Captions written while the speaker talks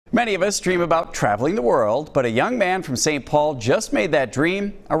Many of us dream about traveling the world, but a young man from St. Paul just made that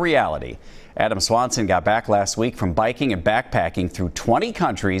dream a reality. Adam Swanson got back last week from biking and backpacking through 20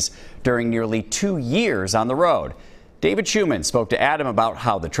 countries during nearly 2 years on the road. David Schumann spoke to Adam about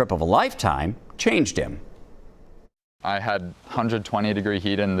how the trip of a lifetime changed him. I had 120-degree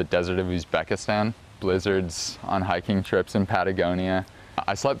heat in the desert of Uzbekistan, blizzards on hiking trips in Patagonia.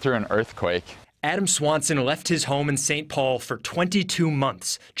 I slept through an earthquake. Adam Swanson left his home in St. Paul for 22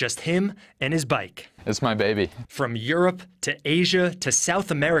 months, just him and his bike. It's my baby. From Europe to Asia to South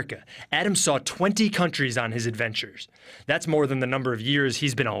America, Adam saw 20 countries on his adventures. That's more than the number of years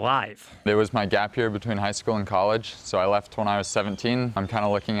he's been alive. It was my gap year between high school and college, so I left when I was 17. I'm kind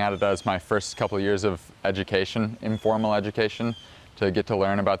of looking at it as my first couple of years of education, informal education, to get to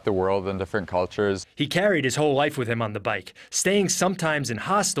learn about the world and different cultures. He carried his whole life with him on the bike, staying sometimes in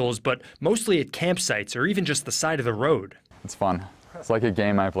hostels, but mostly at campsites or even just the side of the road. It's fun. It's like a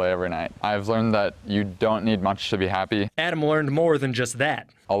game I play every night. I've learned that you don't need much to be happy. Adam learned more than just that.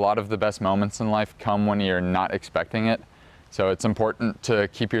 A lot of the best moments in life come when you're not expecting it. So it's important to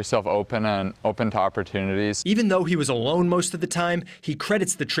keep yourself open and open to opportunities. Even though he was alone most of the time, he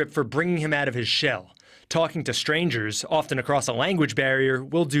credits the trip for bringing him out of his shell. Talking to strangers, often across a language barrier,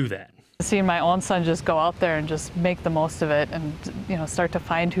 will do that. Seeing my own son just go out there and just make the most of it and, start to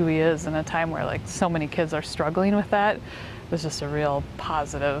find who he is in a time where so many kids are struggling with that was just a real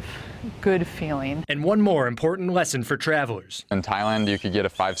positive, good feeling. And one more important lesson for travelers. In Thailand, you could get a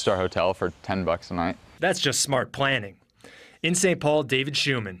 5-star hotel for $10 a night. That's just smart planning. In St. Paul, David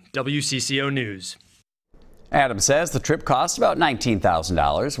Schumann, WCCO News. Adam says the trip cost about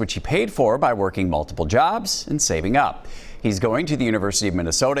 $19,000, which he paid for by working multiple jobs and saving up. He's going to the University of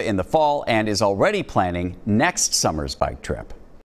Minnesota in the fall and is already planning next summer's bike trip.